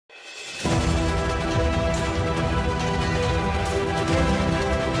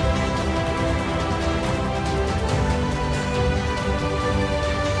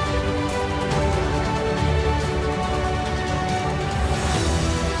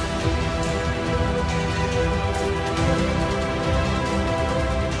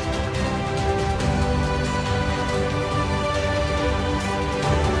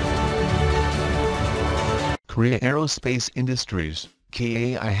Korea Aerospace Industries,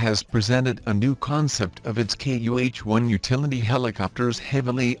 KAI has presented a new concept of its KUH-1 utility helicopter's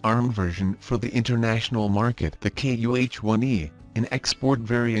heavily armed version for the international market. The KUH-1E, an export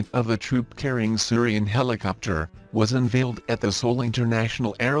variant of a troop-carrying Surion helicopter, was unveiled at the Seoul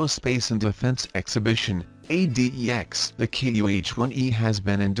International Aerospace and Defense Exhibition, ADEX. The KUH-1E has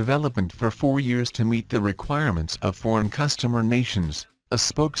been in development for 4 years to meet the requirements of foreign customer nations, a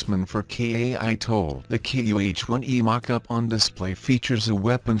spokesman for KAI told. The KUH-1E mock-up on display features a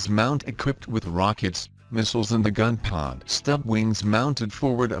weapons mount equipped with rockets, missiles and a gun pod. Stub wings mounted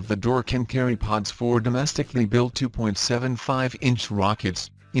forward of the door can carry pods for domestically built 2.75-inch rockets,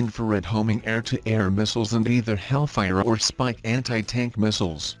 infrared homing air-to-air missiles and either Hellfire or Spike anti-tank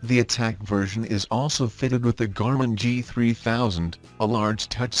missiles. The attack version is also fitted with the Garmin G3000, a large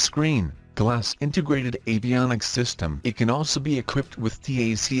touchscreen, glass-integrated avionics system. It can also be equipped with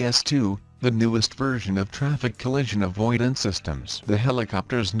TACS-2, the newest version of traffic collision avoidance systems. The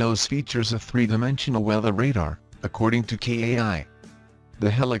helicopter's nose features a 3-dimensional weather radar, according to KAI. The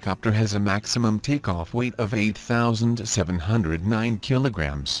helicopter has a maximum takeoff weight of 8,709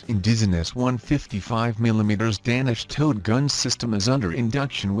 kilograms. Indigenous 155mm Dhanush Towed Gun System is under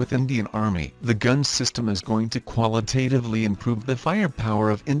induction with Indian Army. The gun system is going to qualitatively improve the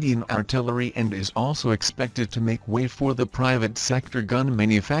firepower of Indian artillery and is also expected to make way for the private sector gun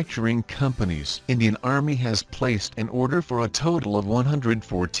manufacturing companies. Indian Army has placed an order for a total of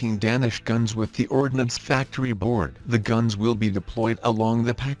 114 Dhanush guns with the Ordnance Factory Board. The guns will be deployed along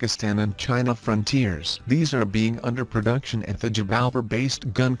the Pakistan and China frontiers. These are being under production at the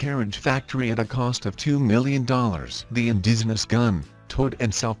Jabalpur-based gun carriage factory at a cost of $2 million. The Indigenous gun, towed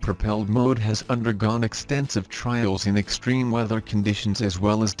and self-propelled mode has undergone extensive trials in extreme weather conditions as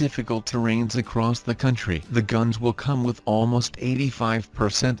well as difficult terrains across the country. The guns will come with almost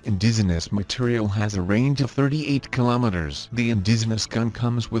 85% indigenous material, has a range of 38 kilometers. The Indigenous gun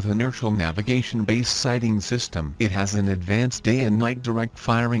comes with inertial navigation-based sighting system. It has an advanced day and night direct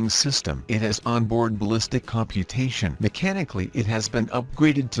firing system. It has onboard ballistic computation. Mechanically it has been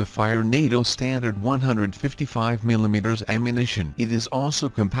upgraded to fire NATO standard 155mm ammunition. It is also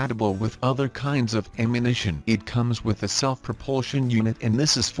compatible with other kinds of ammunition. It comes with a self-propulsion unit and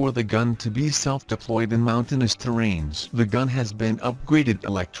this is for the gun to be self-deployed in mountainous terrains. The gun has been upgraded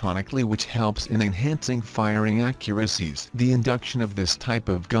electronically which helps in enhancing firing accuracies. The induction of this type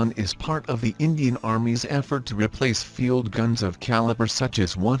of gun is part of the Indian Army's effort to replace field guns of caliber such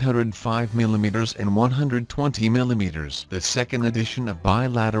as 105mm and 120mm. The second edition of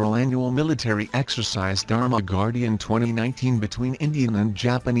Bilateral Annual Military Exercise Dharma Guardian 2019 between Indian and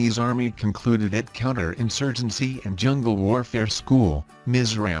Japanese Army concluded at Counterinsurgency and Jungle Warfare School,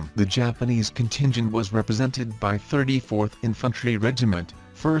 Mizoram. The Japanese contingent was represented by 34th Infantry Regiment,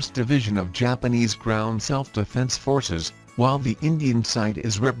 1st Division of Japanese Ground Self-Defense Forces, while the Indian side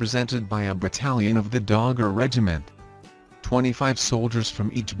is represented by a battalion of the Dogger Regiment. 25 soldiers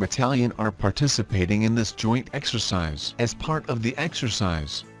from each battalion are participating in this joint exercise. As part of the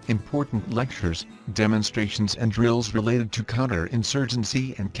exercise, important lectures, demonstrations and drills related to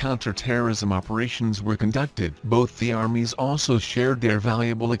counterinsurgency and counter-terrorism operations were conducted. Both the armies also shared their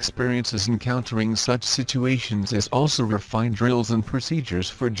valuable experiences in countering such situations as also refined drills and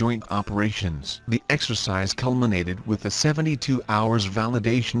procedures for joint operations. The exercise culminated with a 72 hours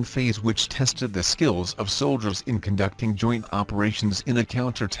validation phase which tested the skills of soldiers in conducting joint operations in a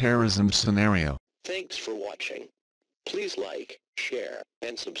counter-terrorism scenario. Thanks for watching. Please like, share,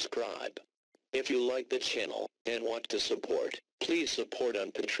 and subscribe. If you like the channel and want to support, please support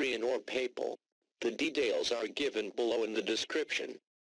on Patreon or PayPal. The details are given below in the description.